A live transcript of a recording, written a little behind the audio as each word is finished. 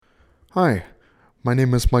Hi, my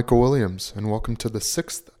name is Michael Williams, and welcome to the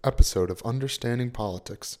sixth episode of Understanding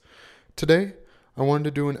Politics. Today, I wanted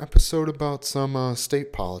to do an episode about some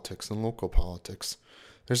state politics and local politics.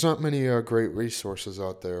 There's not many great resources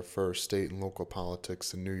out there for state and local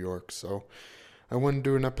politics in New York, so I wanted to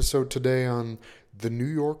do an episode today on the New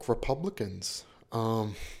York Republicans. So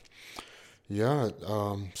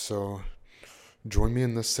join me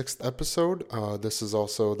in the sixth episode. This is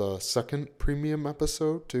also the second premium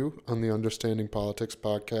episode, too, on the Understanding Politics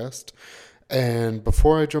podcast. And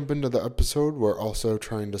before I jump into the episode, we're also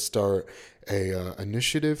trying to start a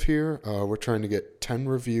initiative here. We're trying to get 10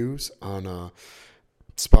 reviews on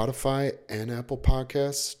Spotify and Apple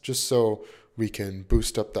Podcasts, just so we can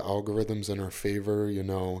boost up the algorithms in our favor,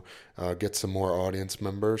 get some more audience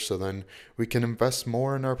members, so then we can invest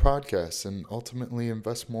more in our podcasts and ultimately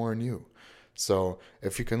invest more in you. So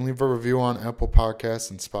if you can leave a review on Apple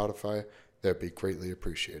Podcasts and Spotify, that'd be greatly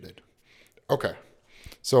appreciated. Okay,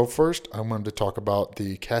 so first I wanted to talk about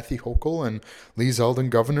the Kathy Hochul and Lee Zeldin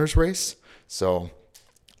governor's race. So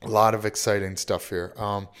a lot of exciting stuff here.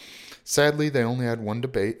 Sadly, they only had one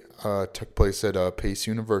debate. Took place at Pace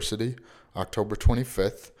University, October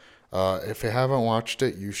 25th. If you haven't watched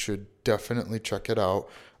it, you should definitely check it out.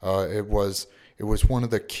 It was one of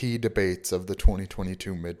the key debates of the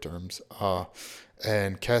 2022 midterms.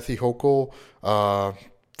 And Kathy Hochul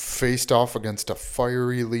faced off against a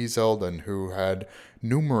fiery Lee Zeldin who had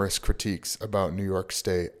numerous critiques about New York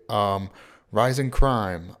State. Rising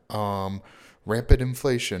crime, rampant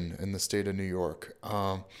inflation in the state of New York,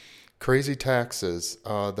 crazy taxes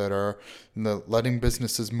that are letting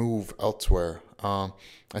businesses move elsewhere.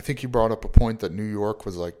 I think you brought up a point that New York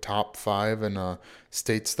was like top 5 in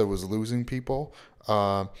states that was losing people.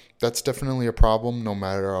 That's definitely a problem, no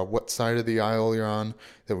matter what side of the aisle you're on,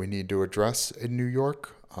 that we need to address in New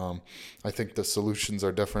York. I think the solutions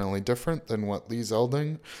are definitely different than what Lee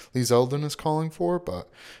Zeldin is calling for,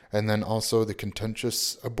 and then also the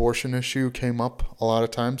contentious abortion issue came up a lot of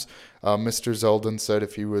times. Mr. Zeldin said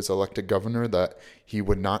if he was elected governor that he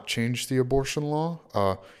would not change the abortion law.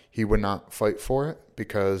 He would not fight for it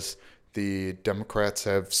because the Democrats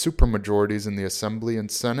have supermajorities in the Assembly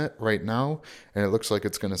and Senate right now, and it looks like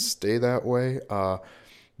it's going to stay that way.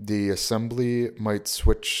 The Assembly might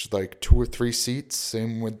switch like 2 or 3 seats.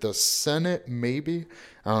 Same with the Senate, maybe.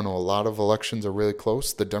 I don't know. A lot of elections are really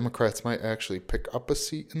close. The Democrats might actually pick up a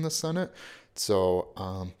seat in the Senate.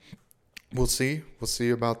 So we'll see. We'll see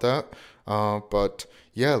about that. But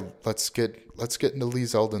yeah, let's get into Lee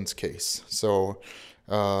Zeldin's case. So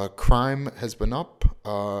crime has been up.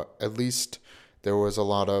 At least there was a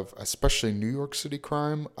lot of, especially New York City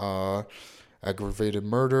crime. Aggravated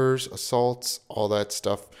murders, assaults, all that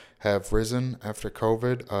stuff have risen after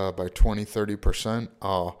COVID by 20-30%.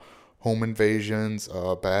 Home invasions,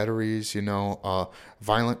 batteries,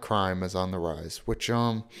 violent crime is on the rise, which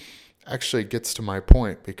actually gets to my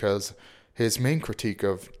point because his main critique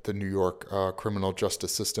of the New York criminal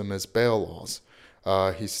justice system is bail laws.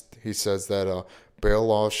 He says that bail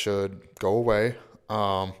laws should go away.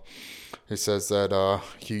 He says that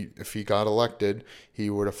if he got elected, he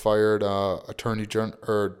would have fired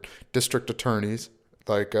district attorneys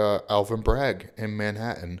like Alvin Bragg in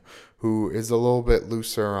Manhattan, who is a little bit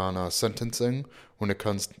looser on sentencing when it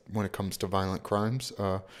comes to violent crimes,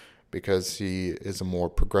 because he is a more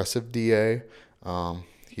progressive DA.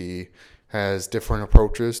 He has different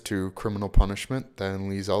approaches to criminal punishment than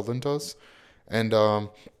Lee Zeldin does, and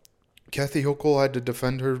Kathy Hochul had to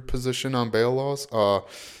defend her position on bail laws.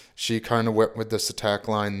 She kind of went with this attack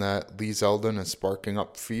line that Lee Zeldin is sparking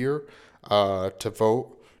up fear to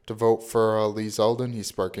vote for Lee Zeldin. He's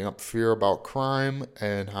sparking up fear about crime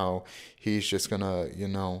and how he's just gonna,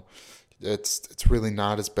 it's really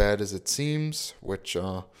not as bad as it seems. Which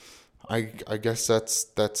I guess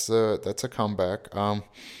that's a comeback.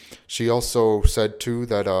 She also said too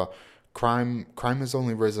that crime has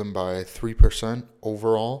only risen by 3%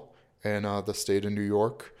 overall in the state of New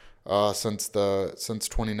York. Since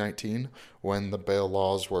 2019, when the bail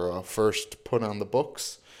laws were first put on the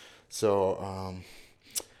books. So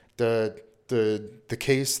the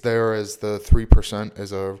case there is the 3%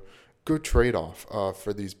 is a good trade-off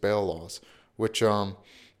for these bail laws, which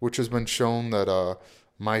has been shown that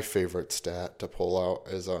my favorite stat to pull out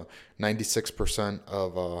is 96%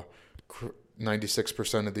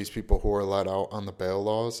 of these people who are let out on the bail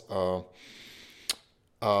laws,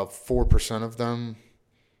 4% of them,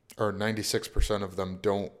 or 96% of them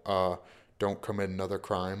don't commit another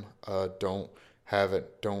crime, don't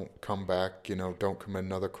come back, don't commit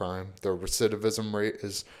another crime. The recidivism rate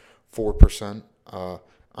is 4%.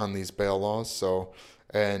 on these bail laws. So,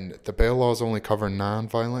 and the bail laws only cover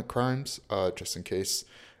non-violent crimes, just in case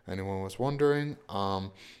anyone was wondering.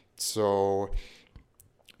 So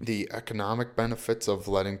the economic benefits of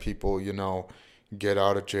letting people, get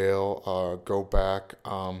out of jail, go back,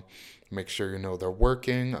 make sure, they're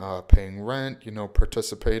working, paying rent,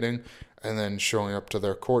 participating, and then showing up to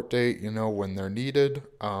their court date, when they're needed.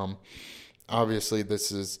 Obviously,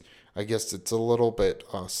 this is, I guess it's a little bit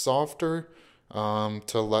softer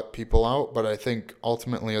to let people out, but I think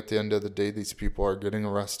ultimately at the end of the day, these people are getting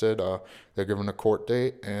arrested. They're given a court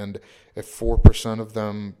date, and if 4% of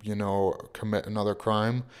them, commit another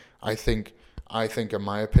crime, I think, in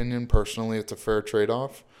my opinion, personally, it's a fair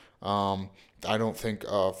trade-off. I don't think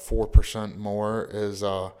 4% more is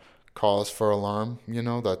cause for alarm.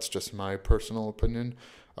 That's just my personal opinion.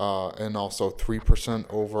 And also 3%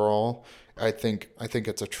 overall. I think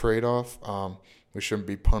it's a trade-off. We shouldn't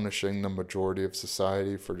be punishing the majority of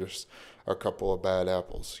society for just a couple of bad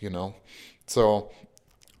apples. So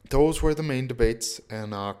those were the main debates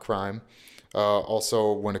in crime.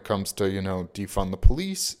 Also, when it comes to defund the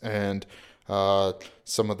police and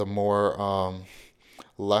some of the more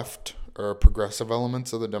left or progressive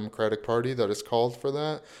elements of the Democratic Party that is called for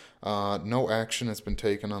that. No action has been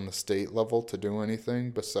taken on the state level to do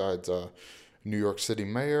anything besides New York City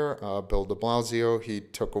Mayor Bill de Blasio. He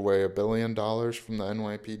took away $1 billion from the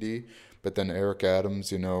NYPD, but then Eric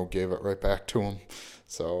Adams, gave it right back to him.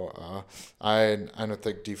 So I don't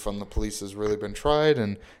think defund the police has really been tried,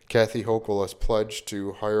 and Kathy Hochul has pledged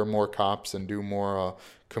to hire more cops and do more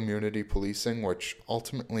community policing, which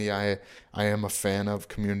ultimately I am a fan of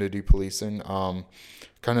community policing.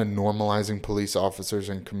 Kind of normalizing police officers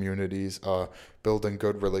in communities, building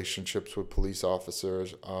good relationships with police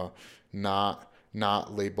officers, not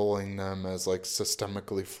labeling them as like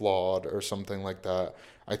systemically flawed or something like that.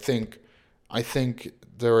 I think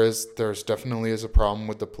there's definitely is a problem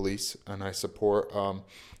with the police, and I support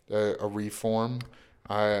a reform.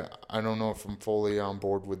 I don't know if I'm fully on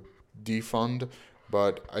board with defund,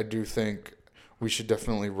 but I do think we should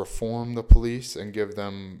definitely reform the police and give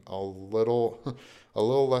them a little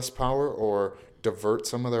less power, or divert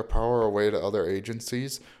some of their power away to other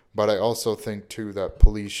agencies. But I also think too that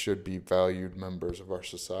police should be valued members of our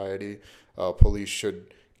society. Police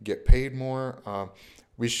should get paid more.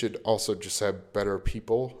 We should also just have better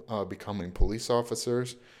people becoming police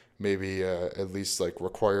officers. Maybe at least like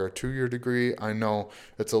require a 2-year degree. I know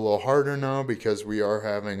it's a little harder now because we are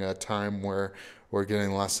having a time where we're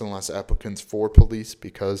getting less and less applicants for police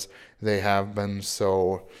because they have been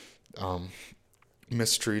so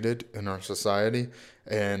mistreated in our society.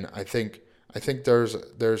 And I think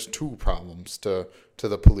there's two problems to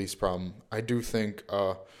the police problem. I do think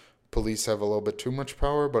police have a little bit too much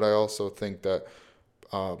power, but I also think that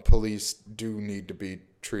police do need to be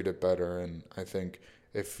treated better. And I think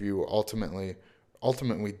if you ultimately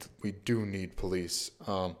we do need police.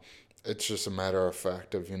 It's just a matter of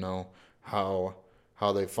fact of how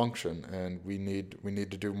they function, and we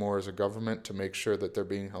need to do more as a government to make sure that they're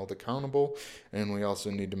being held accountable, and we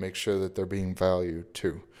also need to make sure that they're being valued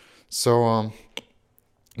too. So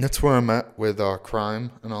that's where I'm at with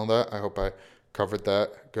crime and all that. I hope I covered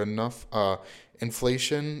that good enough.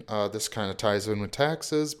 Inflation, this kind of ties in with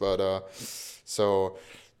taxes, but so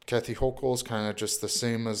Kathy Hochul is kind of just the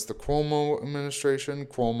same as the Cuomo administration.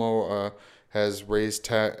 Cuomo has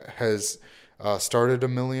started a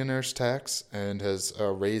millionaire's tax and has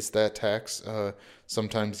raised that tax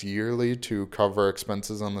sometimes yearly to cover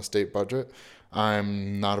expenses on the state budget.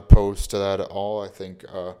 I'm not opposed to that at all. I think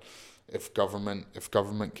if government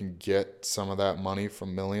can get some of that money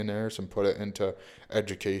from millionaires and put it into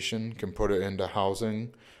education, can put it into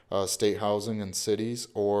housing, state housing in cities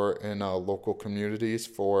or in local communities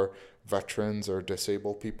for veterans or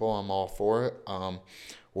disabled people, I'm all for it.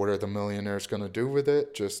 What are the millionaires going to do with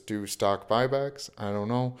it? Just do stock buybacks? I don't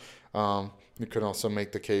know. You could also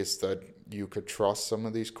make the case that you could trust some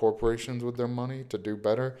of these corporations with their money to do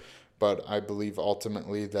better. But I believe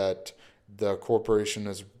ultimately that the corporation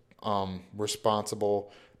is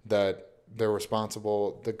responsible, that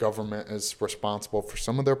the government is responsible for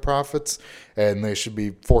some of their profits, and they should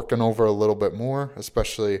be forking over a little bit more,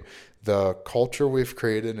 especially the culture we've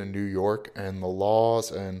created in New York and the laws,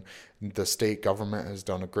 and the state government has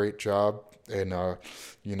done a great job in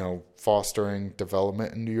fostering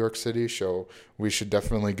development in New York City. So we should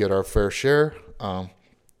definitely get our fair share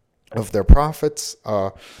of their profits.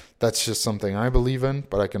 That's just something I believe in,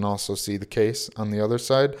 but I can also see the case on the other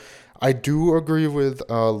side. I do agree with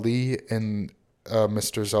Lee and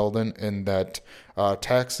Mr. Zeldin in that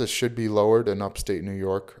taxes should be lowered in upstate New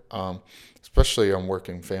York, especially on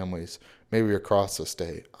working families. maybe across the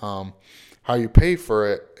state. How you pay for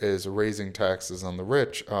it is raising taxes on the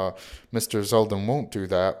rich. Mr. Zeldin won't do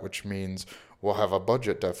that, which means we'll have a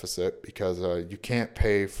budget deficit because you can't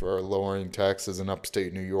pay for lowering taxes in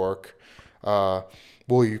upstate New York. Uh,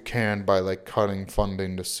 well, you can by like cutting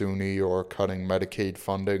funding to SUNY or cutting Medicaid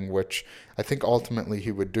funding, which I think ultimately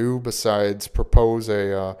he would do. Besides, propose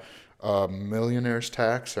a millionaire's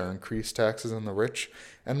tax or increase taxes on the rich.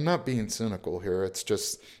 And I'm not being cynical here. It's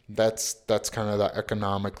just that's kind of the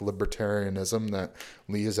economic libertarianism that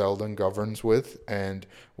Lee Zeldin governs with. And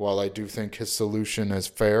while I do think his solution is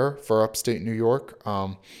fair for upstate New York,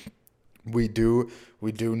 we do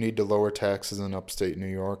need to lower taxes in upstate New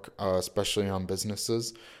York, especially on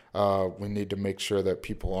businesses. We need to make sure that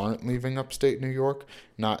people aren't leaving upstate New York,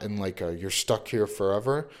 not in like a you're stuck here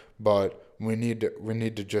forever, but we need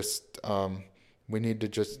to just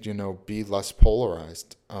be less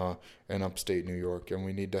polarized in upstate New York, and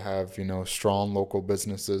we need to have strong local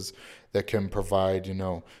businesses that can provide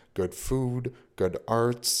good food, good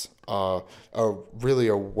arts, a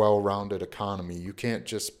well-rounded economy. You can't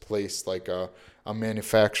just place like a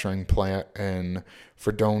manufacturing plant in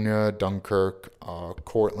Fredonia, Dunkirk,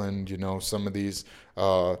 Cortland, some of these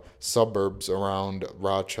suburbs around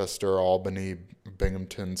Rochester, Albany,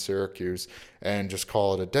 Binghamton, Syracuse, and just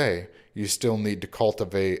call it a day. You still need to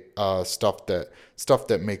cultivate stuff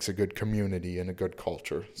that makes a good community and a good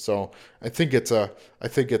culture. So I think it's a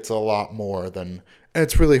lot more than. And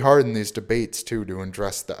it's really hard in these debates too to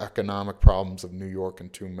address the economic problems of New York in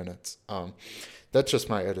 2 minutes. That's just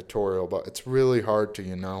my editorial, but it's really hard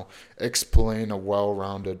to explain a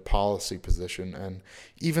well-rounded policy position. And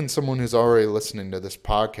even someone who's already listening to this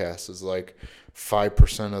podcast is like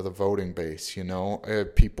 5% of the voting base.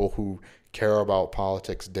 People who care about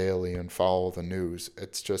politics daily and follow the news.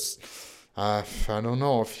 It's just, I don't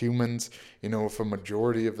know if humans, if a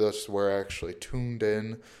majority of us were actually tuned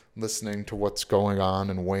in, listening to what's going on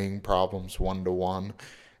and weighing problems one to one,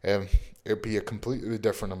 it'd be a completely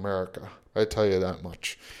different America. I tell you that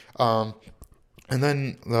much. And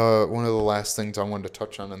then one of the last things I wanted to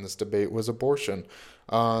touch on in this debate was abortion.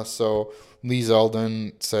 So Lee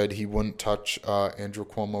Zeldin said he wouldn't touch Andrew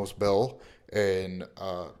Cuomo's bill, in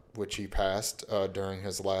which he passed during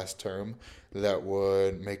his last term, that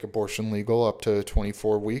would make abortion legal up to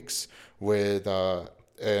 24 weeks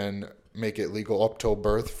and make it legal up till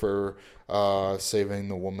birth for saving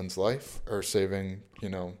the woman's life, or saving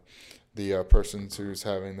the person who's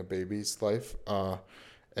having the baby's life.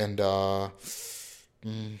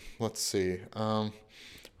 Let's see.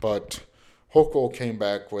 But Hochul came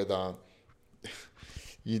back with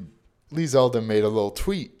Lee Zeldin made a little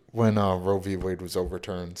tweet when Roe v. Wade was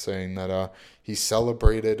overturned, saying that he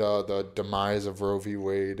celebrated the demise of Roe v.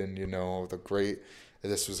 Wade, and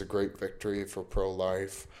this was a great victory for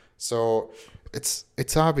pro-life. So it's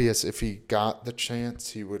obvious if he got the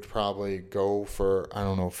chance, he would probably go for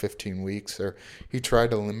 15 weeks, or he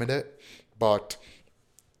tried to limit it. But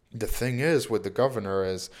the thing is with the governor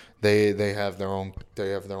is they have their own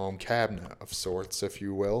cabinet of sorts, if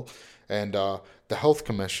you will, and the health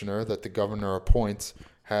commissioner that the governor appoints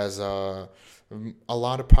has a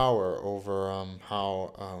lot of power over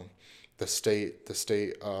how the state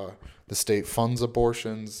funds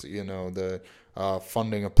abortions. The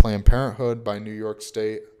funding of Planned Parenthood by New York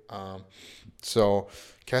State. So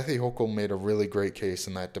Kathy Hochul made a really great case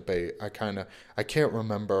in that debate. I can't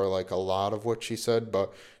remember like a lot of what she said,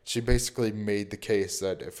 but she basically made the case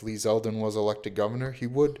that if Lee Zeldin was elected governor, he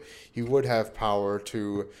would have power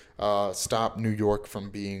to stop New York from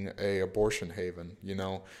being a abortion haven.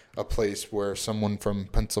 A place where someone from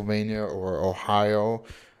Pennsylvania or Ohio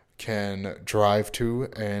can drive to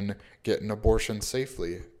and get an abortion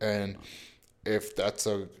safely. And if that's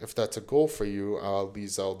a goal for you, Lee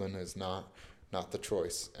Zeldin is not the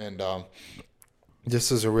choice. And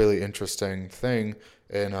this is a really interesting thing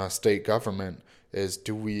in state government.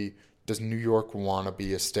 Does New York want to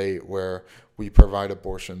be a state where we provide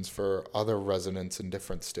abortions for other residents in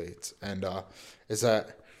different states? And is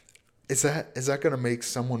that going to make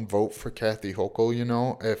someone vote for Kathy Hochul?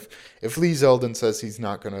 If Lee Zeldin says he's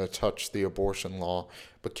not going to touch the abortion law,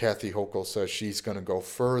 but Kathy Hochul says she's going to go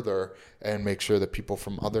further and make sure that people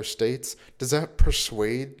from other states, does that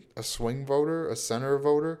persuade a swing voter, a center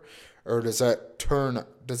voter, or does that turn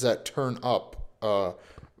up the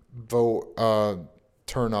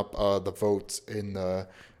votes in the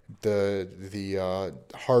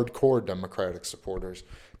hardcore Democratic supporters?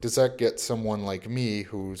 Does that get someone like me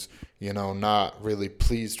who's not really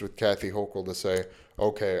pleased with Kathy Hochul to say,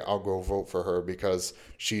 okay, I'll go vote for her because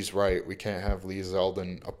she's right. We can't have Lee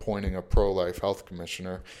Zeldin appointing a pro-life health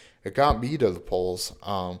commissioner. it got me to the polls.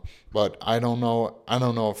 But I don't know. I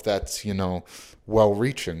don't know if that's well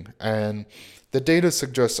reaching, and the data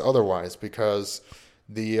suggests otherwise because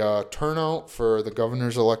the turnout for the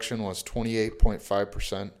governor's election was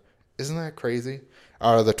 28.5%. Isn't that crazy?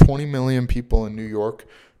 Out of the 20 million people in New York,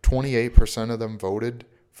 28% of them voted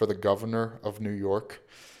for the governor of New York.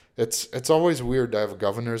 It's always weird to have a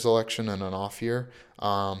governor's election in an off year.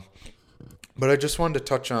 But I just wanted to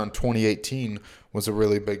touch on 2018 was a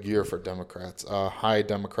really big year for Democrats, high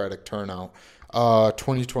Democratic turnout.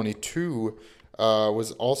 2022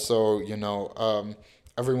 was also,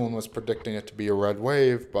 everyone was predicting it to be a red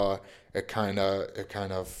wave, but it kind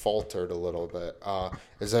of faltered a little bit.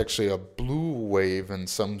 It's actually a blue wave in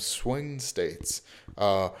some swing states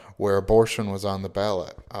where abortion was on the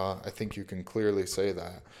ballot. I think you can clearly say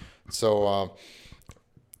that. So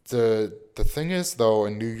the thing is though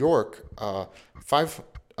in New York, Andrew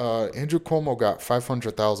Cuomo got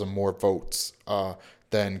 500,000 more votes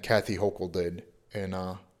than Kathy Hochul did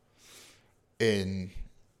in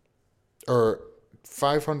or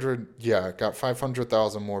 500 yeah got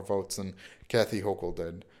 500,000 more votes than Kathy Hochul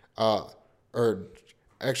did. Or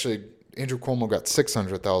actually Andrew Cuomo got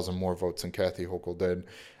 600,000 more votes than Kathy Hochul did.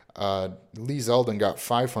 Lee Zeldin got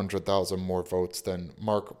 500,000 more votes than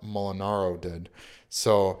Mark Molinaro did.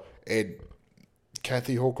 So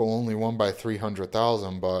Kathy Hochul only won by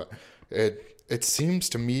 300,000, but it seems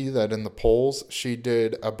to me that in the polls she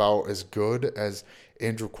did about as good as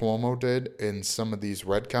Andrew Cuomo did in some of these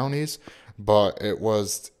red counties, but it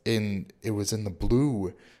was in the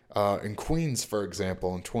blue. In Queens, for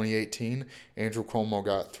example, in 2018, Andrew Cuomo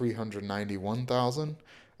got 391,000.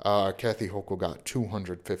 Kathy Hochul got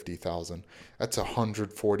 250,000. That's a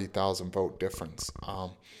 140,000 vote difference.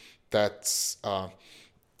 That's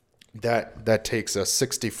that takes a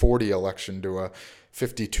 60-40 election to a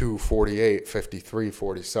 52-48,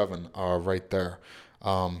 53-47 right there.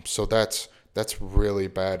 So that's really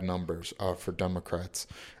bad numbers for Democrats,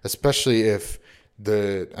 especially if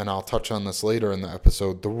and I'll touch on this later in the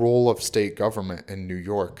episode, the role of state government in New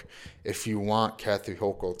York. If you want Kathy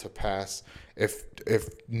Hochul to pass, if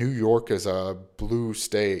New York is a blue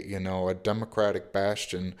state, a Democratic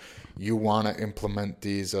bastion, you want to implement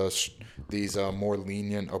these more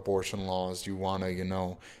lenient abortion laws. You want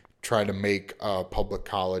to try to make public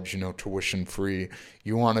college tuition free.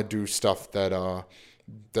 You want to do stuff that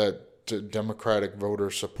Democratic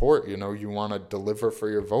voters support. You want to deliver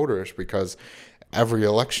for your voters because every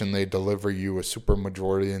election they deliver you a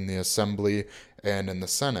supermajority in the Assembly and in the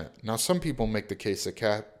Senate. Now, some people make the case that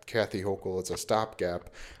Kathy Hochul is a stopgap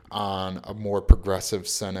on a more progressive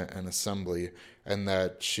Senate and Assembly, and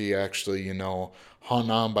that she actually,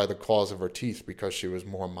 hung on by the claws of her teeth because she was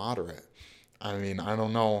more moderate. I mean, I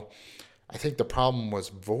don't know. I think the problem was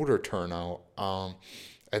voter turnout,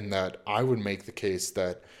 and that I would make the case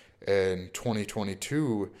that in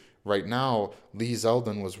 2022, right now, Lee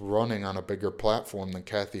Zeldin was running on a bigger platform than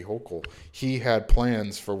Kathy Hochul. He had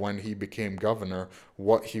plans for when he became governor,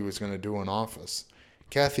 what he was going to do in office.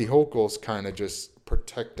 Kathy Hochul's kind of just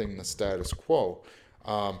protecting the status quo.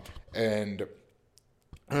 And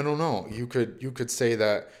I don't know. You could say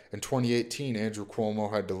that in 2018, Andrew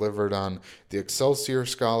Cuomo had delivered on the Excelsior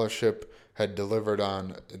Scholarship, had delivered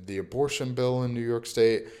on the abortion bill in New York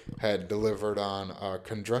State, had delivered on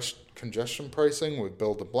congestion pricing with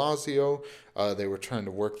Bill de Blasio. They were trying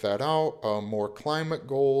to work that out. More climate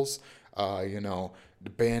goals,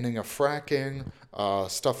 banning of fracking,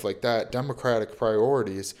 stuff like that, Democratic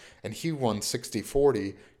priorities, and he won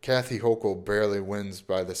 60-40. Kathy Hochul barely wins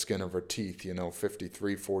by the skin of her teeth,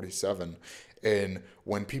 53-47. And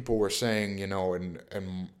when people were saying,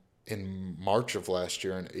 in March of last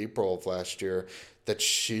year, in April of last year, that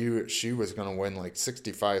she was going to win like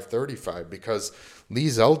 65-35 because Lee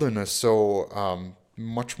Zeldin is so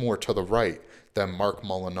much more to the right than Mark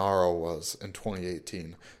Molinaro was in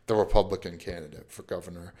 2018, the Republican candidate for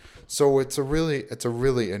governor. So it's a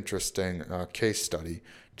really interesting case study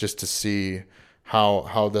just to see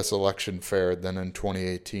how this election fared then in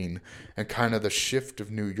 2018 and kind of the shift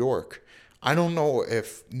of New York. I don't know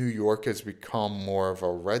if New York has become more of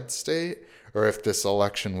a red state or if this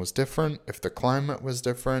election was different, if the climate was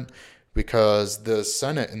different, because the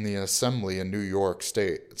Senate and the Assembly in New York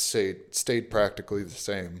stayed practically the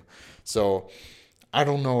same. So I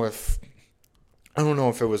don't know if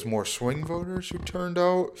it was more swing voters who turned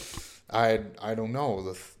out. I don't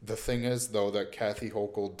know. The thing is though that Kathy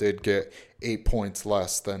Hochul did get 8 points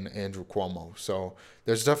less than Andrew Cuomo. So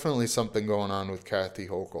there's definitely something going on with Kathy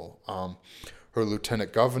Hochul. Her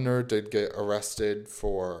lieutenant governor did get arrested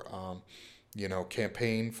for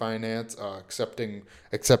campaign finance,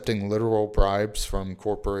 accepting literal bribes from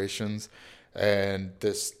corporations, and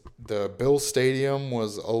the Bills Stadium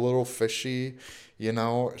was a little fishy.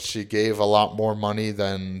 She gave a lot more money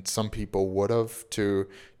than some people would have to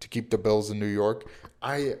keep the Bills in New York.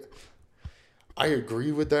 I I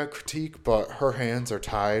agree with that critique, but her hands are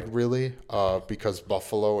tied really, because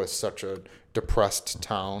Buffalo is such a depressed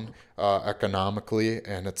town economically,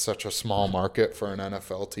 and it's such a small market for an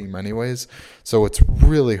NFL team, anyways. So it's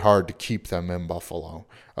really hard to keep them in Buffalo.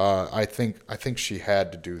 I think she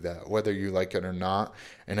had to do that, whether you like it or not.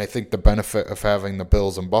 And I think the benefit of having the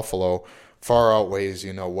Bills in Buffalo far outweighs,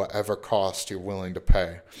 whatever cost you're willing to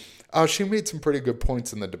pay. She made some pretty good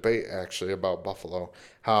points in the debate, actually, about Buffalo.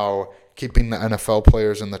 How keeping the NFL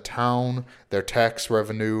players in the town, their tax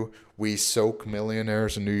revenue, we soak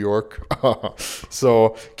millionaires in New York.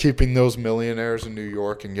 So keeping those millionaires in New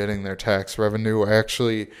York and getting their tax revenue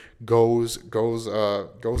actually goes a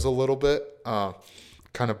little bit.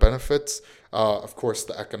 Kind of benefits. Of course,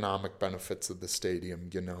 the economic benefits of the stadium,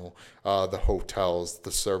 the hotels,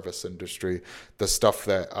 the service industry, the stuff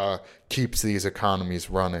that keeps these economies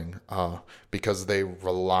running, because they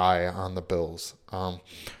rely on the Bills.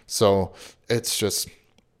 So it's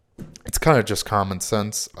kind of just common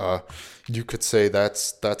sense. You could say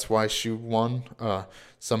that's why she won.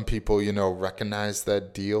 Some people, recognize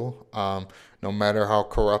that deal. No matter how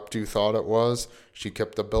corrupt you thought it was, she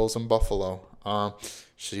kept the Bills in Buffalo.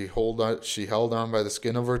 She held on by the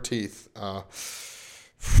skin of her teeth.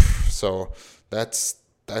 So that's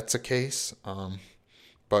a case.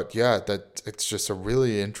 But yeah, that it's just a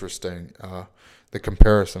really interesting the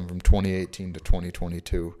comparison from 2018 to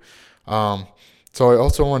 2022. So I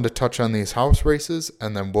also wanted to touch on these House races,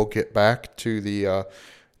 and then we'll get back to the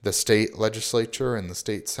state legislature and the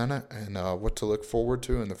state Senate, and what to look forward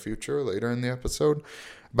to in the future later in the episode.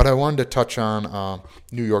 But I wanted to touch on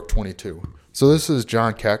New York 22. So this is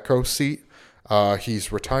John Katko's seat.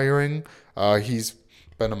 He's retiring. He's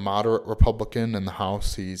been a moderate Republican in the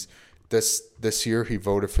House. This year he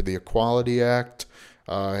voted for the Equality Act.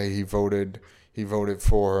 He voted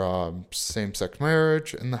for same-sex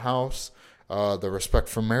marriage in the House. The Respect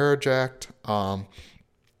for Marriage Act.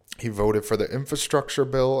 He voted for the infrastructure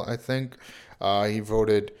bill, I think. He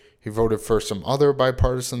voted for some other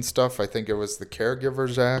bipartisan stuff. I think it was the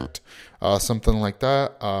Caregivers Act, something like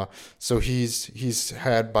that. So he's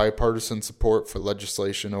had bipartisan support for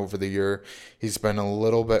legislation over the year. He's been a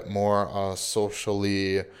little bit more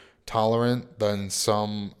socially tolerant than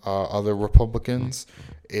some other Republicans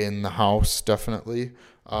in the House, definitely.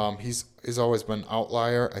 He's always been an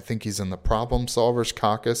outlier. I think he's in the Problem Solvers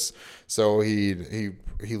Caucus, so he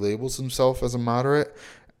labels himself as a moderate.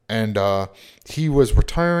 And he was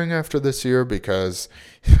retiring after this year because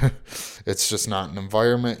it's just not an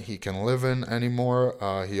environment he can live in anymore.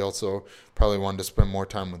 He also probably wanted to spend more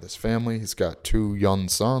time with his family. He's got two young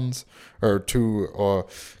sons, or two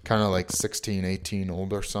kind of like 16, 18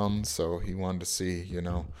 older sons. So he wanted to see,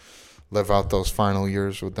 live out those final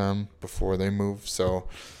years with them before they move. So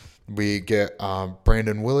we get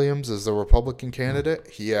Brandon Williams as the Republican candidate.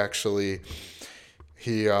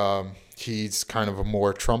 He's kind of a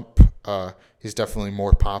more Trump. He's definitely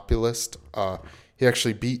more populist. He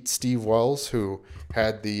actually beat Steve Wells, who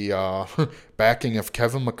had the backing of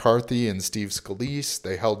Kevin McCarthy and Steve Scalise.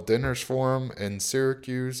 They held dinners for him in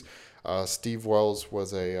Syracuse. Steve Wells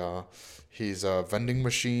was he's a vending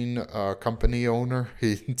machine company owner.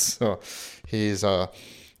 He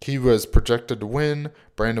was projected to win.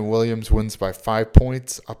 Brandon Williams wins by 5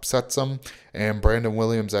 points, upsets him, and Brandon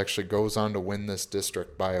Williams actually goes on to win this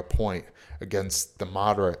district by a point against the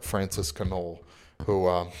moderate Francis Knoll,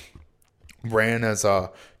 who ran as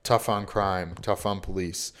a tough on crime, tough on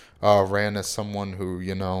police, ran as someone who,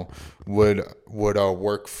 would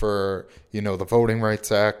work for, the Voting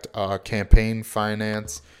Rights Act, campaign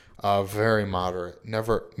finance, very moderate,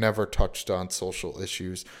 never touched on social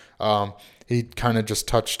issues. He kind of just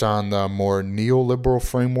touched on the more neoliberal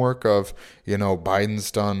framework of,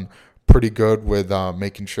 Biden's done pretty good with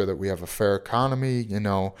making sure that we have a fair economy.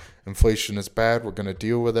 Inflation is bad. We're going to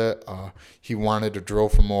deal with it. He wanted to drill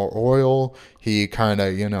for more oil. He kind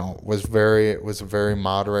of, was a very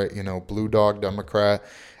moderate, blue dog Democrat.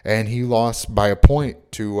 And he lost by a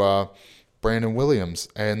point to Brandon Williams.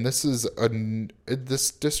 And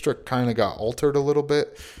this district kind of got altered a little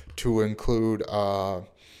bit to include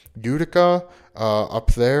Utica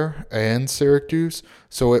up there and Syracuse.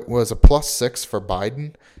 So it was a +6 for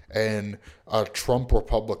Biden, and a Trump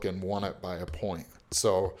Republican won it by a point.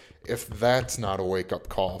 So if that's not a wake up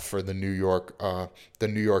call for the New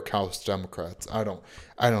York House Democrats, I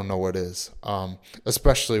don't know what is.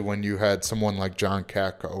 Especially when you had someone like John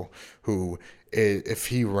Katko, who, if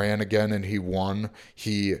he ran again and he won,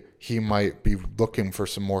 he might be looking for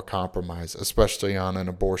some more compromise, especially on an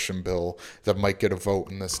abortion bill that might get a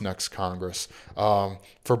vote in this next Congress.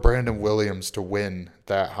 For Brandon Williams to win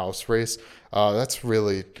that House race, that's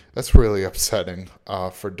really upsetting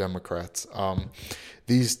for Democrats.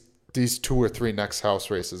 These two or three next House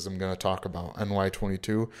races I'm going to talk about,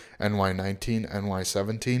 NY22, NY19,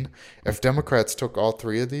 NY17. If Democrats took all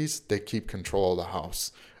three of these, they keep control of the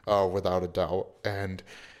House, without a doubt. And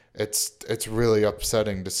it's really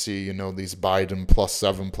upsetting to see, these Biden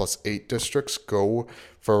 +7, +8 districts go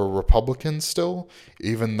for Republicans still,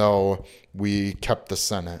 even though we kept the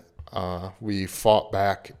Senate. We fought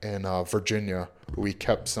back in Virginia. We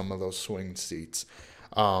kept some of those swing seats.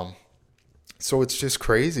 So it's just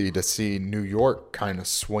crazy to see New York kind of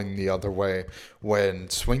swing the other way when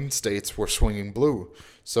swing states were swinging blue.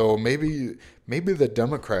 So maybe the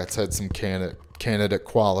Democrats had some candidate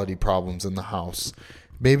quality problems in the House.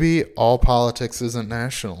 Maybe all politics isn't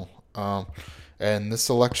national. And this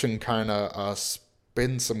election kind of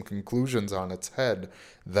spins some conclusions on its head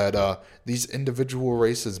that these individual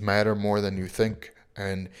races matter more than you think.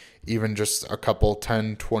 And even just a couple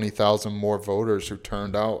 10, 20,000 more voters who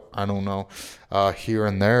turned out, I don't know, here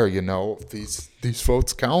and there, these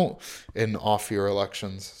votes count in off-year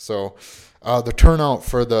elections. So the turnout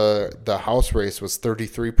for the House race was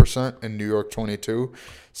 33% in New York 22.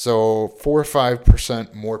 So 4 or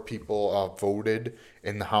 5% more people voted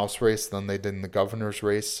in the House race than they did in the governor's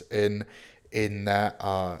race in that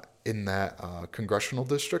congressional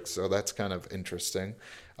district. So that's kind of interesting.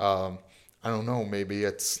 I don't know. Maybe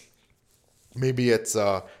it's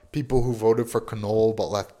people who voted for Knoll but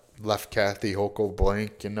left Kathy Hochul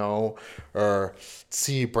blank, or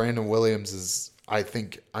see Brandon Williams is. I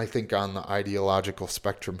think on the ideological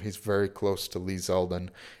spectrum, he's very close to Lee Zeldin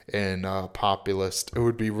in populist. It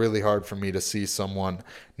would be really hard for me to see someone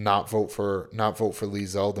not vote for Lee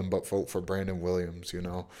Zeldin but vote for Brandon Williams.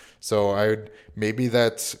 So maybe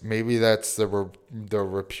that's the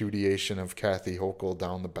repudiation of Kathy Hochul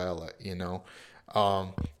down the ballot.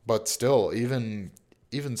 But still, even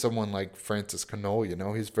someone like Francis Knoll,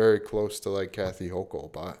 he's very close to like Kathy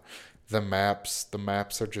Hochul, but the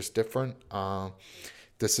maps are just different.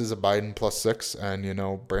 This is a Biden +6,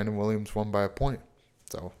 and Brandon Williams won by a point.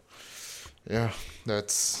 So yeah,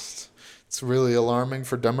 it's really alarming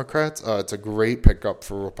for Democrats. It's a great pickup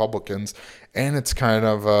for Republicans, and it kind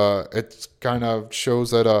of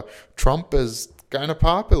shows that Trump is kind of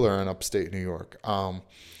popular in upstate New York.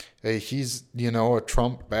 He's, a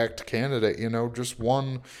Trump-backed candidate, just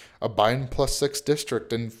won a Biden +6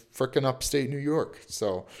 district in frickin' upstate New York.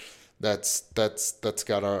 So that's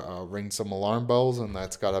gotta ring some alarm bells, and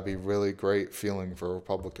that's gotta be really great feeling for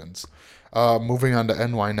Republicans. Moving on to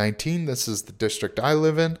NY19, this is the district I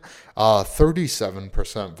live in.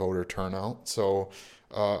 37% voter turnout. So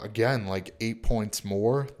again, like 8 points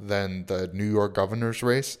more than the New York governor's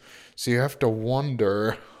race. So you have to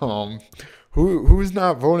wonder who's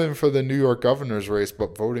not voting for the New York governor's race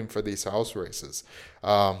but voting for these House races.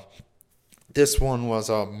 This one was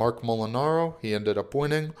Mark Molinaro. He ended up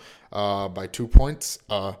winning by 2 points.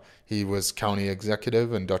 He was county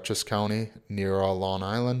executive in Dutchess County near Long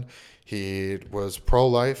Island. He was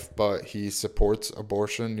pro-life, but he supports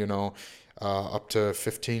abortion, up to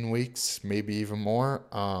 15 weeks, maybe even more.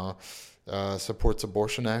 Supports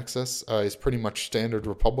abortion access. He's pretty much standard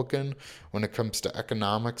Republican when it comes to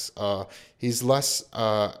economics. He's less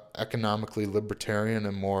economically libertarian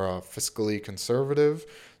and more fiscally conservative.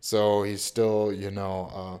 So he's still,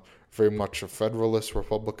 very much a Federalist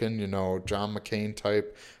Republican, John McCain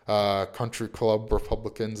type, country club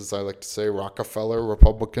Republicans, as I like to say, Rockefeller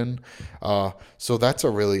Republican. So that's a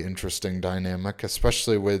really interesting dynamic,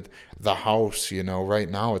 especially with the House. Right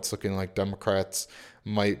now it's looking like Democrats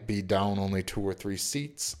might be down only 2 or 3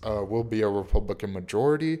 seats, will be a Republican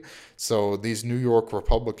majority. So these New York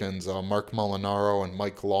Republicans, Mark Molinaro and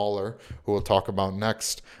Mike Lawler, who we'll talk about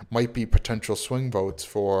next, might be potential swing votes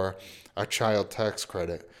for a child tax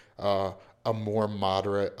credit, a more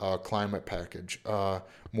moderate climate package,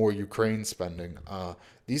 more Ukraine spending.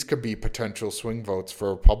 These could be potential swing votes for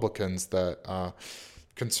Republicans that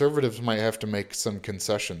conservatives might have to make some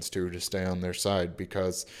concessions to stay on their side,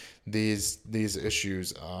 because these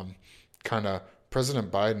issues kind of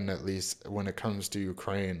President Biden, at least when it comes to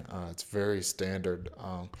Ukraine, it's very standard.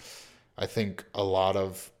 I think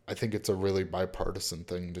it's a really bipartisan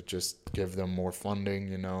thing to just give them more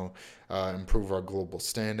funding, improve our global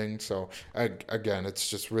standing. So again, it's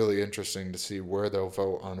just really interesting to see where they'll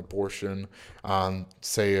vote on abortion, on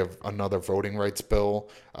say of another voting rights bill.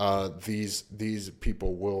 These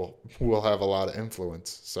people will have a lot of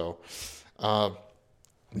influence. So uh,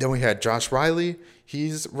 then we had Josh Riley.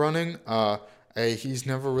 He's running. He's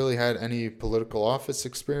never really had any political office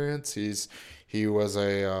experience. He was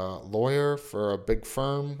a lawyer for a big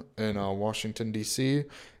firm in Washington D.C.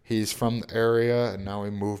 He's from the area, and now he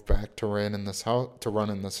moved back to run in this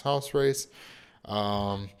house race.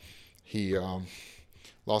 Um, he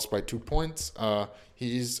lost by 2 points.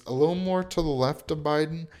 He's a little more to the left of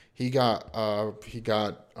Biden. He got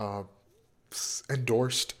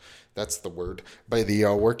endorsed. That's the word, by the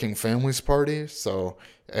Working Families Party. So,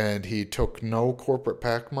 and he took no corporate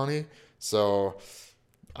PAC money. So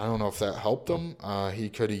I don't know if that helped him. He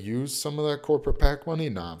could have used some of that corporate PAC money.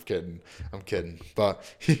 Nah, I'm kidding. I'm kidding. But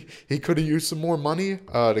he could have used some more money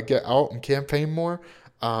to get out and campaign more.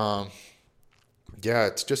 Um, yeah,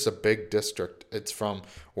 it's just a big district. It's from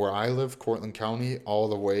where I live, Cortland County, all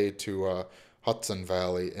the way to Hudson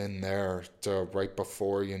Valley in there to right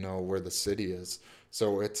before, where the city is.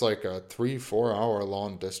 So it's like a 3, 4 hour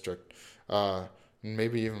long district,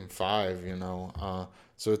 maybe even five,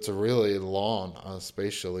 So it's a really long,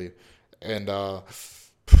 spatially. And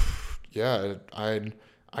yeah,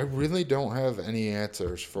 I really don't have any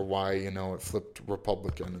answers for why, it flipped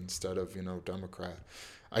Republican instead of, Democrat.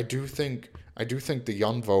 I do think the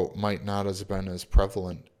young vote might not have been as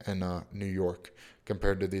prevalent in New York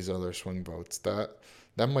compared to these other swing votes.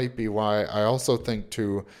 That might be why. I also think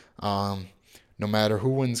too, no matter who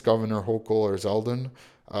wins Governor Hochul or Zeldin,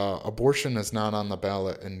 abortion is not on the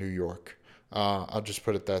ballot in New York. I'll just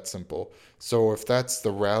put it that simple. So if that's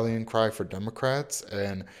the rallying cry for Democrats,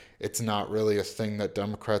 and it's not really a thing that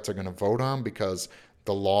Democrats are going to vote on because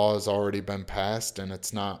the law has already been passed and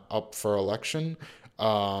it's not up for election,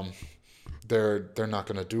 um, they're not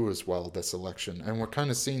going to do as well this election. And we're kind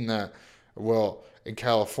of seeing that. Well, in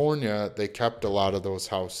California, they kept a lot of those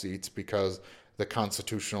House seats because the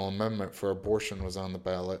constitutional amendment for abortion was on the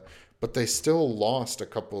ballot, but they still lost a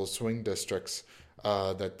couple of swing districts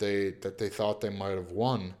that they thought they might have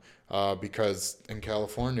won, because in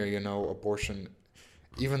California, abortion,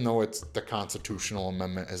 even though it's the constitutional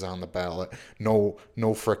amendment is on the ballot, no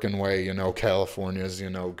frickin' way, California's,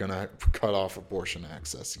 gonna cut off abortion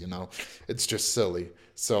access, it's just silly.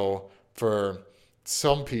 So for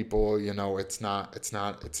some people, it's not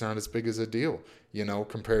as big as a deal,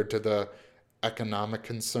 compared to the economic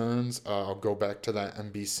concerns. I'll go back to that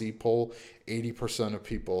NBC poll. 80% of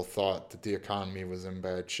people thought that the economy was in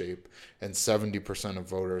bad shape, and 70% of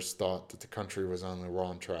voters thought that the country was on the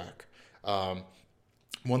wrong track. Um,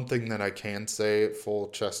 One thing that I can say at full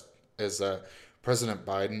chest is that President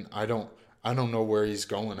Biden, I don't know where he's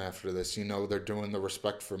going after this. They're doing the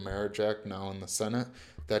Respect for Marriage Act now in the Senate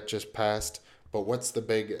that just passed. But what's the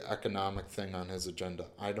big economic thing on his agenda?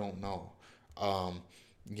 I don't know. Um,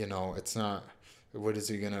 it's not. What is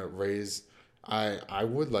he gonna raise? I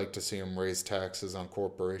would like to see him raise taxes on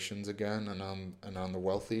corporations again and on the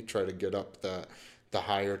wealthy. Try to get up the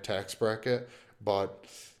higher tax bracket, but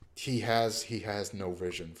he has no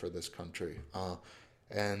vision for this country,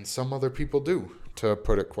 and some other people do, to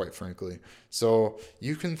put it quite frankly. So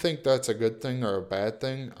you can think that's a good thing or a bad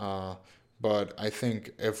thing, but I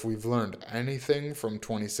think if we've learned anything from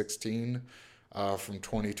 2016, from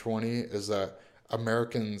 2020, is that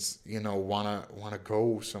Americans, wanna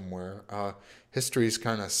go somewhere. History's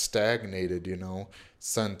kind of stagnated,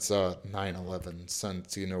 since 9/11,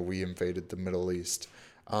 since we invaded the Middle East.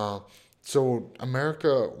 Uh, so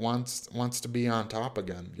America wants to be on top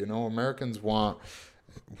again. Americans want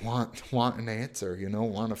an answer.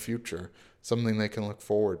 Want a future, something they can look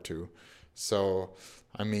forward to. So,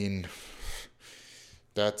 I mean,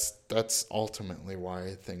 that's ultimately why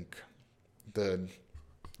I think the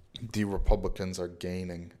the Republicans are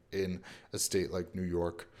gaining in a state like New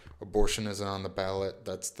York. Abortion isn't on the ballot.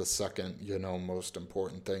 That's the second, most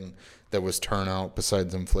important thing that was turnout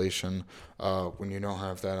besides inflation. When you don't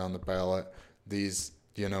have that on the ballot, these,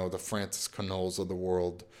 the Francis Cannols of the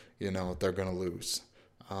world, they're going to lose.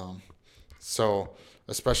 Um, so,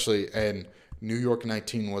 especially in New York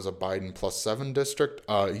 19 was a Biden +7 district.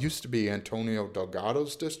 It used to be Antonio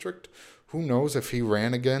Delgado's district. Who knows if he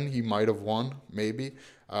ran again? He might have won, maybe.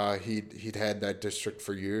 He'd had that district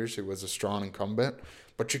for years. He was a strong incumbent.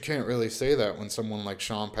 But you can't really say that when someone like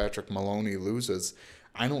Sean Patrick Maloney loses.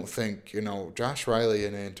 I don't think, Josh Riley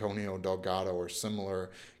and Antonio Delgado are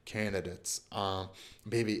similar candidates.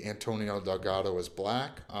 Maybe Antonio Delgado is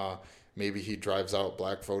black. Maybe he drives out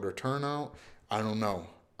black voter turnout. I don't know.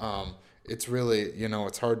 It's really,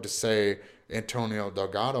 it's hard to say Antonio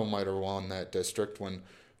Delgado might have won that district when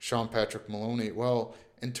Sean Patrick Maloney, well,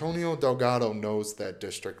 Antonio Delgado knows that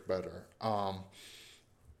district better.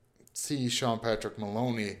 See, Sean Patrick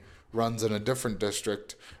Maloney runs in a different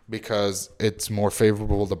district because it's more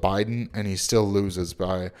favorable to Biden, and he still loses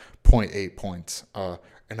by zero point 0.8 points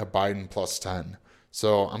in a Biden plus 10.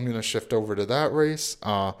 So I'm going to shift over to that race.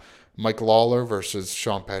 Mike Lawler versus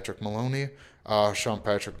Sean Patrick Maloney. Sean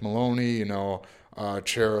Patrick Maloney,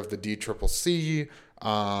 chair of the DCCC.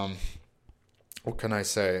 What can I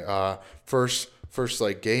say? First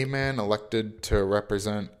like gay man elected to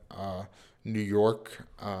represent New York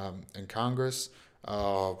in Congress.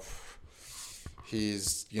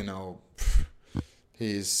 He's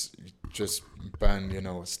he's just been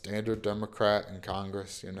a standard Democrat in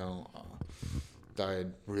Congress. I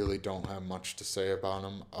really don't have much to say about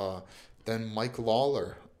him. Then Mike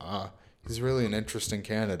Lawler. He's really an interesting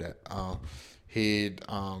candidate. He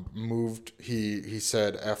moved. He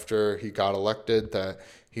said after he got elected that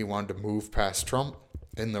he wanted to move past Trump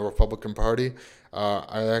in the Republican Party.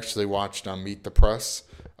 I actually watched on Meet the Press.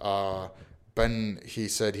 He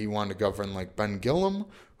said he wanted to govern like Ben Gillum,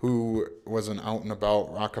 who was an out and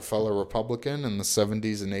about Rockefeller Republican in the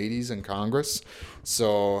 70s and 80s in Congress.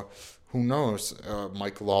 So who knows?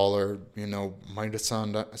 Mike Lawler, might have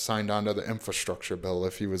signed on to the infrastructure bill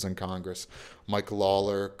if he was in Congress. Mike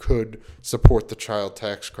Lawler could support the child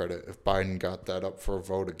tax credit if Biden got that up for a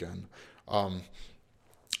vote again.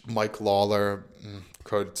 Mike Lawler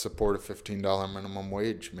could support a $15 minimum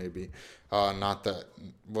wage, maybe. Not that,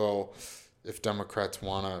 well, if Democrats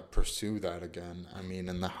want to pursue that again. I mean,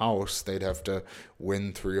 in the House, they'd have to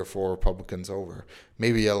win 3 or 4 Republicans over.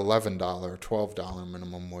 Maybe $11, $12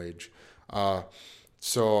 minimum wage. And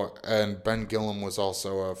Ben Gillum was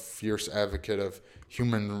also a fierce advocate of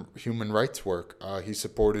human rights work. He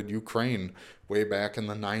supported Ukraine way back in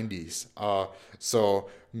the 90s. So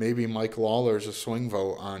maybe Mike Lawler's a swing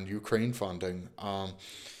vote on Ukraine funding.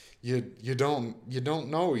 You don't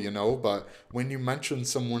know, but when you mention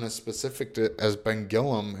someone as specific as Ben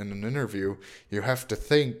Gillum in an interview, you have to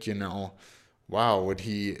think, wow, would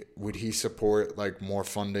he support like more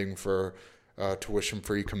funding for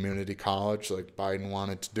tuition-free community college like Biden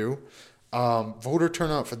wanted to do? Voter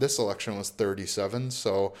turnout for this election was 37,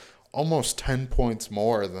 so almost 10 points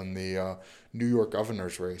more than the New York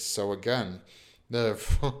governor's race. So again,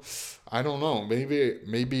 I don't know.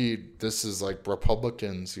 Maybe this is like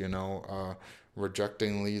Republicans,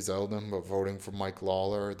 rejecting Lee Zeldin but voting for Mike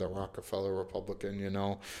Lawler, the Rockefeller Republican,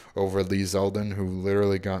 over Lee Zeldin, who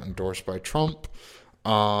literally got endorsed by Trump.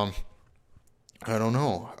 I don't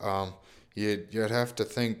know. You'd have to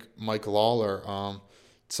think Mike Lawler,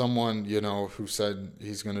 someone, who said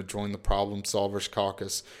he's going to join the Problem Solvers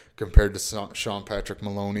Caucus compared to Sean Patrick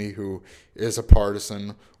Maloney, who is a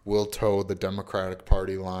partisan, will toe the Democratic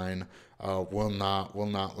Party line, will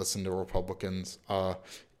not listen to Republicans,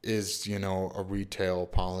 is, a retail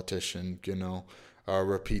politician,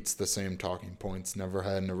 repeats the same talking points, never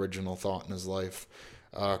had an original thought in his life.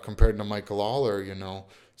 Compared to Mike Lawler,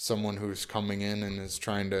 someone who's coming in and is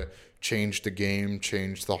trying to change the game,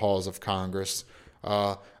 change the halls of Congress.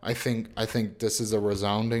 I think this is a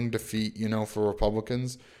resounding defeat, for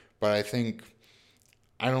Republicans, but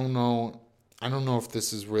I don't know if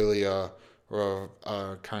this is really a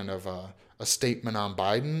kind of a statement on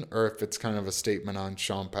Biden, or if it's kind of a statement on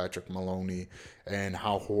Sean Patrick Maloney and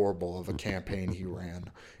how horrible of a campaign he ran.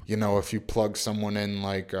 If you plug someone in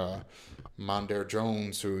like Mondaire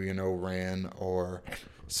Jones, who ran, or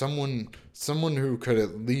someone who could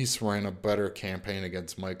at least ran a better campaign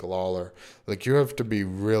against Mike Lawler. Like, you have to be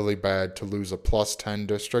really bad to lose a plus 10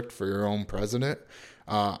 district for your own president.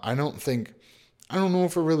 I don't know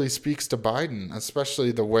if it really speaks to Biden,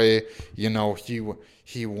 especially the way,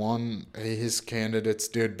 he won, his candidates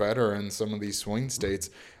did better in some of these swing states.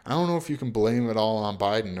 I don't know if you can blame it all on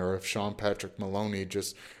Biden, or if Sean Patrick Maloney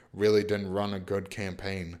just really didn't run a good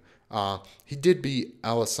campaign. He did beat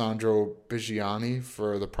Alessandro Bigiani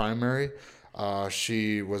for the primary.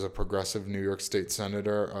 She was a progressive New York State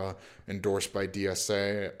senator, endorsed by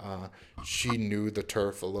DSA. She knew the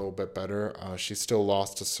turf a little bit better. She still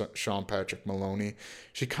lost to Sean Patrick Maloney.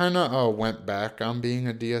 She kind of went back on being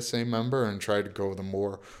a DSA member and tried to go the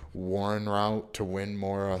more Warren route to win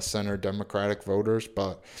more center Democratic voters,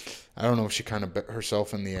 but I don't know if she kind of bit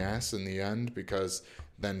herself in the ass in the end, because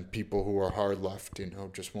then people who are hard left,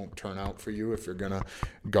 just won't turn out for you if you're going to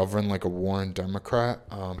govern like a Warren Democrat.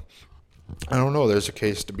 I don't know. There's a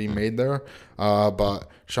case to be made there. But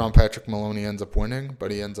Sean Patrick Maloney ends up winning,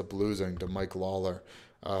 but he ends up losing to Mike Lawler.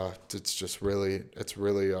 It's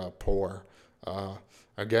really poor.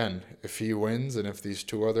 Again, if he wins and if these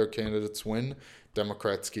two other candidates win,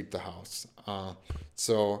 Democrats keep the House.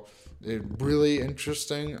 So it really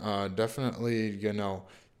interesting. Definitely,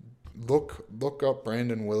 look up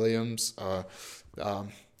Brandon Williams, um,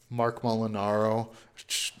 Mark Molinaro,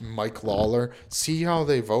 Mike Lawler. See how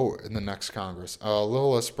they vote in the next Congress. A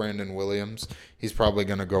little less Brandon Williams. He's probably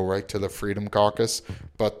going to go right to the Freedom Caucus.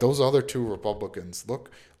 But those other two Republicans,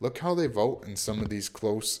 look how they vote in some of these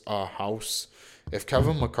close House. If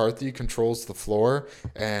Kevin McCarthy controls the floor,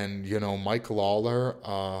 and Mike Lawler,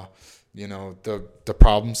 the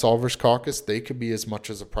Problem Solvers Caucus, they could be as much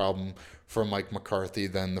as a problem for Mike McCarthy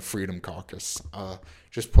than the Freedom Caucus.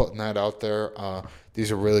 Just putting that out there.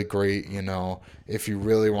 These are really great, if you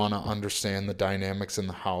really want to understand the dynamics in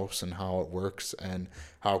the House and how it works and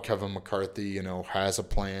how Kevin McCarthy, has a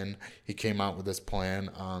plan. He came out with this plan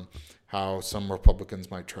on how some Republicans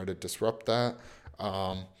might try to disrupt that.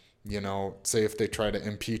 Say if they try to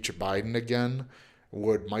impeach Biden again,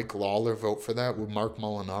 would Mike Lawler vote for that? Would Mark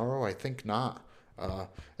Molinaro? I think not.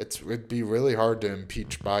 It'd be really hard to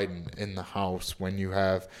impeach Biden in the House when you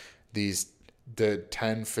have the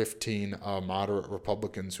 10, 15 moderate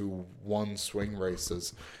Republicans who won swing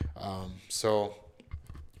races. So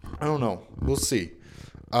I don't know. We'll see.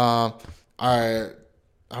 I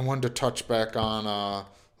wanted to touch back on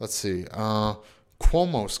let's see,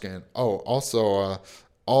 Cuomo scandal. Oh, also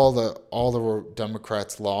all the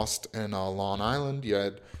Democrats lost in Long Island. You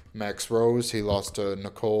had Max Rose. He lost to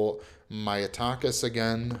Nicole Mayatakis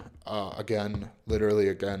literally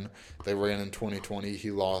again. They ran in 2020. He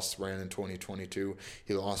ran in 2022.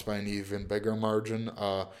 He lost by an even bigger margin.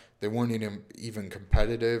 They weren't even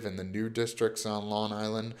competitive in the new districts on Long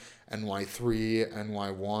Island. NY3,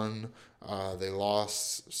 NY1, they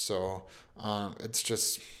lost. So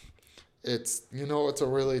it's a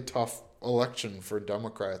really tough election for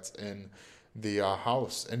Democrats in the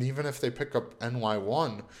House. And even if they pick up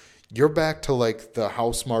NY1, you're back to like the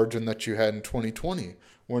House margin that you had in 2020,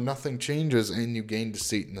 where nothing changes and you gained a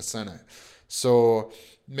seat in the Senate. So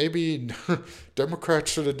maybe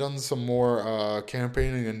Democrats should have done some more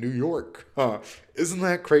campaigning in New York. Isn't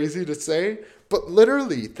that crazy to say? But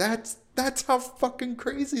literally, that's how fucking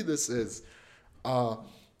crazy this is.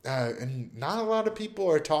 And not a lot of people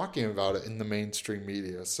are talking about it in the mainstream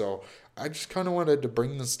media. So I just kind of wanted to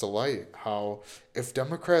bring this to light, how if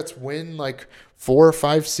Democrats win like 4 or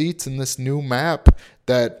 5 seats in this new map,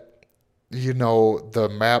 that, the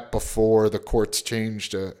map before the courts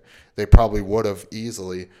changed it, they probably would have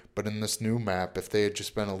easily. But in this new map, if they had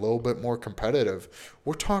just been a little bit more competitive,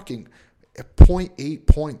 we're talking 0.8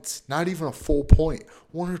 points, not even a full point,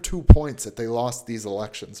 1 or 2 points that they lost these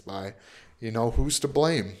elections by. Who's to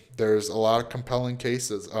blame? There's a lot of compelling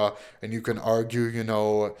cases, and you can argue,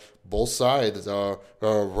 both sides. A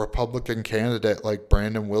Republican candidate like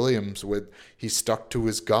Brandon Williams, he stuck to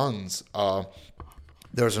his guns.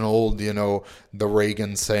 There's an old, the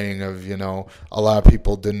Reagan saying of, a lot of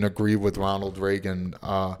people didn't agree with Ronald Reagan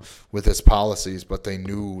with his policies, but they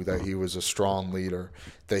knew that he was a strong leader,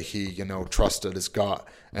 that he, trusted his gut.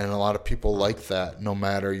 And a lot of people like that, no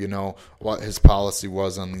matter, what his policy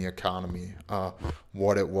was on the economy,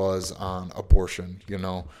 what it was on abortion,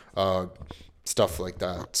 stuff like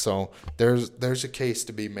that. So there's a case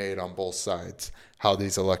to be made on both sides, how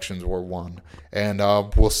these elections were won. And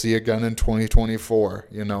we'll see again in 2024,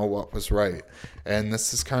 what was right. And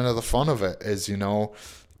this is kind of the fun of it, is,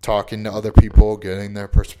 talking to other people, getting their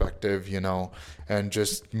perspective, and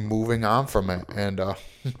just moving on from it. And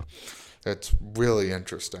it's really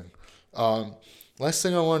interesting. Last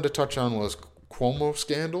thing I wanted to touch on was Cuomo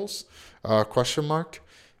scandals, question mark.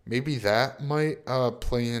 Maybe that might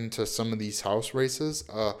play into some of these House races,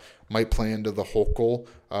 might play into the Hochul,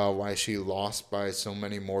 why she lost by so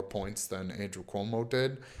many more points than Andrew Cuomo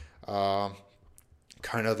did.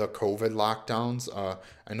 Kind of the COVID lockdowns.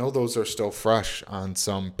 I know those are still fresh on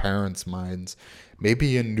some parents' minds.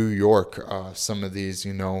 Maybe in New York, some of these,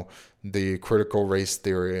 the critical race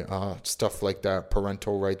theory, stuff like that,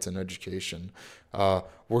 parental rights and education.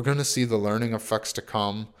 We're going to see the learning effects to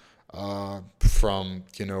come from,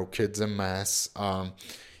 kids en masse.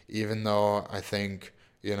 Even though I think,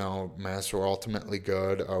 masks were ultimately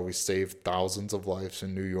good. We saved thousands of lives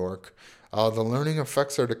in New York. The learning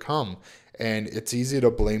effects are to come. And it's easy to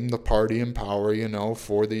blame the party in power,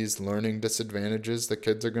 for these learning disadvantages that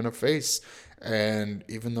kids are going to face. And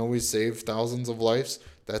even though we saved thousands of lives,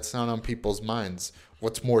 that's not on people's minds.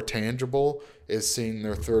 What's more tangible is seeing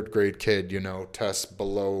their 3rd grade kid, test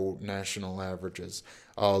below national averages,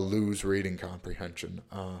 lose reading comprehension.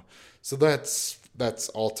 So that's that's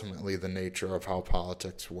ultimately the nature of how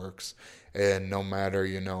politics works. And no matter,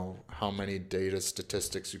 how many data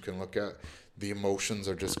statistics you can look at, the emotions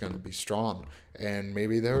are just going to be strong. And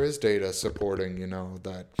maybe there is data supporting,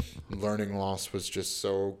 that learning loss was just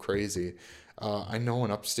so crazy. I know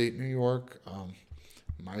in upstate New York,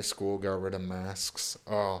 my school got rid of masks.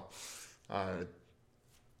 Uh,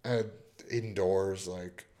 at indoors,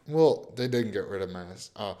 like, well, they didn't get rid of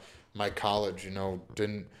masks. My college,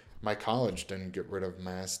 didn't my college didn't get rid of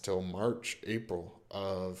masks till March, April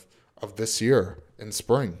of this year in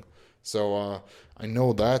spring. So I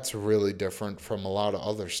know that's really different from a lot of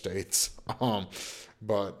other states.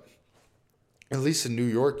 But at least in New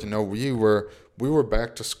York, we were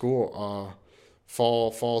back to school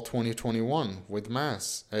fall 2021 with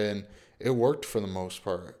masks, and it worked for the most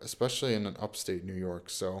part, especially in an upstate New York.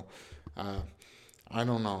 So uh, I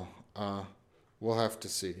don't know. We'll have to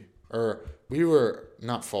see. Or we were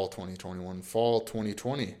not fall 2021, fall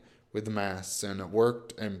 2020 with the masks, and it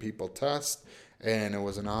worked, and people test, and it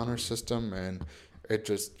was an honor system, and it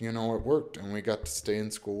just, it worked, and we got to stay in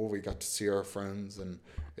school, we got to see our friends, and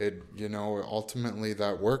ultimately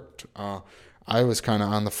that worked. I was kind of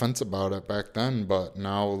on the fence about it back then, but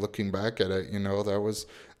now looking back at it, that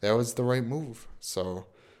was the right move. So,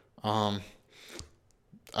 um,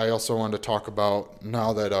 I also wanted to talk about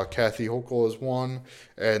now that Kathy Hochul has won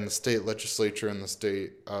and the state legislature and the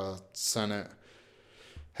state Senate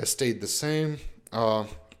has stayed the same. Uh,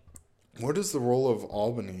 what is the role of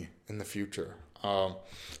Albany in the future?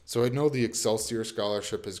 So I know the Excelsior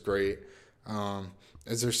scholarship is great.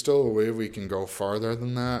 Is there still a way we can go farther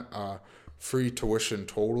than that? Free tuition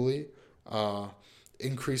totally. Uh,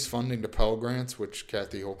 Increase funding to Pell Grants, which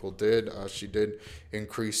Kathy Hochul did. She did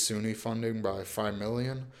increase SUNY funding by $5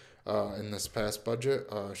 million in this past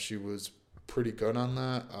budget. She was pretty good on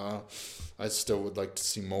that. I still would like to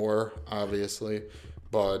see more, obviously,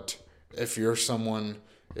 but if you're someone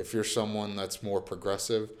if you're someone that's more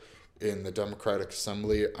progressive in the Democratic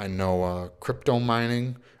Assembly, I know crypto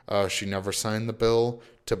mining. She never signed the bill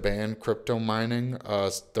to ban crypto mining,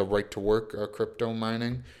 the right to work crypto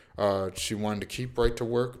mining. She wanted to keep right to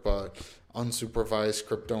work, but unsupervised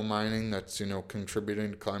crypto mining that's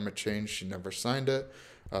contributing to climate change, she never signed it.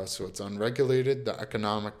 So it's unregulated. The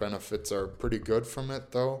economic benefits are pretty good from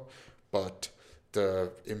it, though, but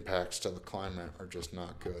the impacts to the climate are just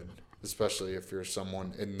not good, especially if you're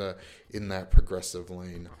someone in that progressive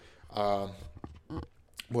lane. Um,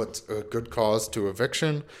 what's a good cause to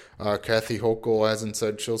eviction? Kathy Hochul hasn't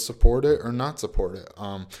said she'll support it or not support it.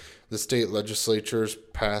 The state legislature's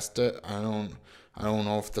passed it. I don't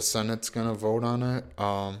know if the Senate's gonna vote on it.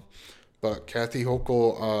 But Kathy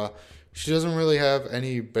Hochul, she doesn't really have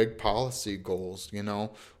any big policy goals.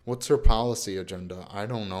 What's her policy agenda? I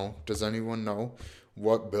don't know. Does anyone know?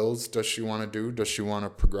 What bills does she want to do? Does she want to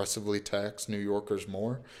progressively tax New Yorkers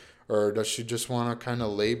more? Or does she just want to kind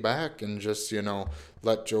of lay back and just,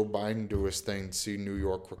 let Joe Biden do his thing, see New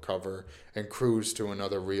York recover, and cruise to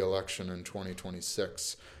another re-election in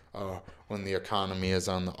 2026 when the economy is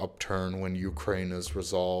on the upturn, when Ukraine is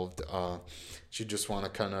resolved? She just want to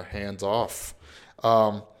kind of hands off.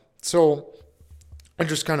 So I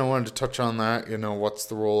just kind of wanted to touch on that. What's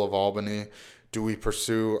the role of Albany? Do we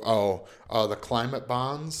pursue? The climate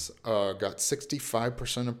bonds got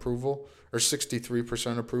 65% approval or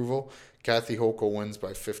 63% approval. Kathy Hochul wins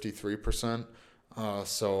by 53%.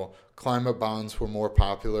 So climate bonds were more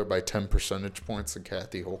popular by 10 percentage points than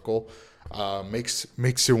Kathy Hochul.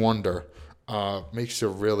 Makes you wonder. Makes you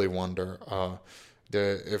really wonder.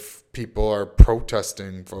 If people are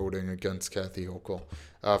protesting voting against Kathy Hochul,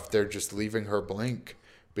 if they're just leaving her blank,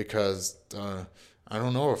 because I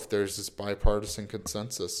don't know if there's this bipartisan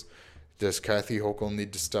consensus. Does Kathy Hochul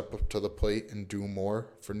need to step up to the plate and do more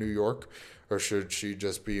for New York, or should she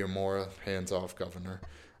just be a more hands-off governor?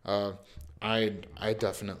 I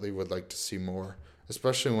definitely would like to see more,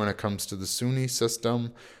 especially when it comes to the SUNY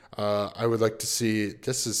system. I would like to see,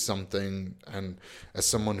 this is something, and as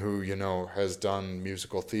someone who, has done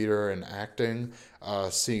musical theater and acting,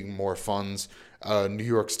 seeing more funds. New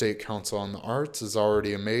York State Council on the Arts is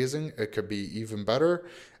already amazing. It could be even better.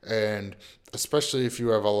 And especially if you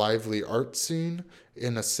have a lively art scene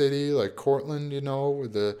in a city like Cortland,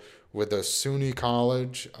 with a SUNY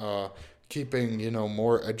college, keeping,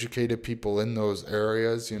 more educated people in those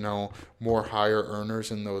areas, more higher earners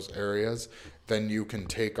in those areas, then you can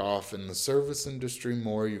take off in the service industry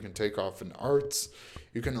more. You can take off in arts.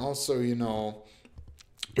 You can also,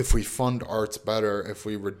 if we fund arts better, if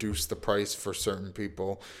we reduce the price for certain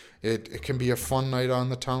people, it can be a fun night on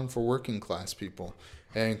the town for working class people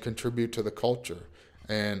and contribute to the culture.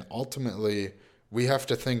 And ultimately, we have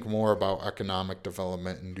to think more about economic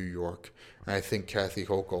development in New York. And I think Kathy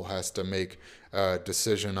Hochul has to make a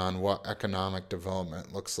decision on what economic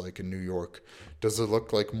development looks like in New York. Does it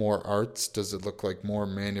look like more arts? Does it look like more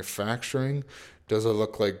manufacturing? Does it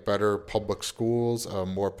look like better public schools,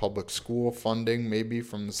 more public school funding maybe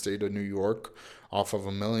from the state of New York off of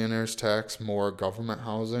a millionaire's tax, more government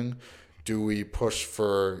housing? Do we push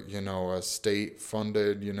for, a state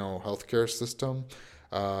funded, healthcare system?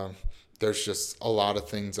 Uh, there's just a lot of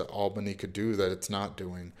things that Albany could do that it's not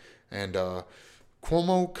doing. And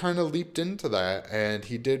Cuomo kind of leaped into that, and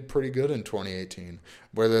he did pretty good in 2018.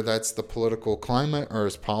 Whether that's the political climate or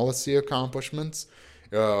his policy accomplishments,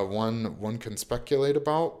 one can speculate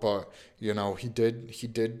about. But he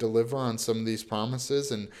did deliver on some of these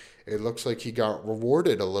promises, and it looks like he got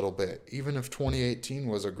rewarded a little bit, even if 2018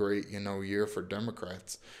 was a great year for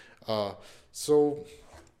Democrats. So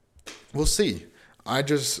we'll see. I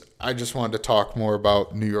just wanted to talk more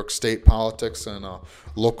about New York State politics and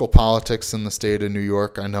local politics in the state of New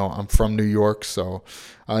York. I know I'm from New York, so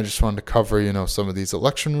I just wanted to cover some of these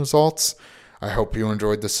election results. I hope you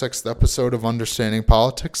enjoyed the 6th episode of Understanding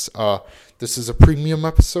Politics. This is a premium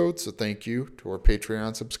episode, so thank you to our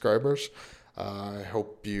Patreon subscribers. I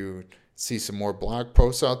hope you see some more blog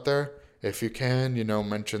posts out there. If you can,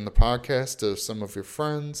 mention the podcast to some of your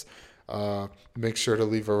friends. Make sure to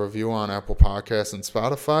leave a review on Apple Podcasts and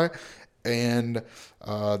Spotify. And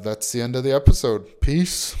that's the end of the episode.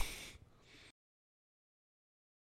 Peace.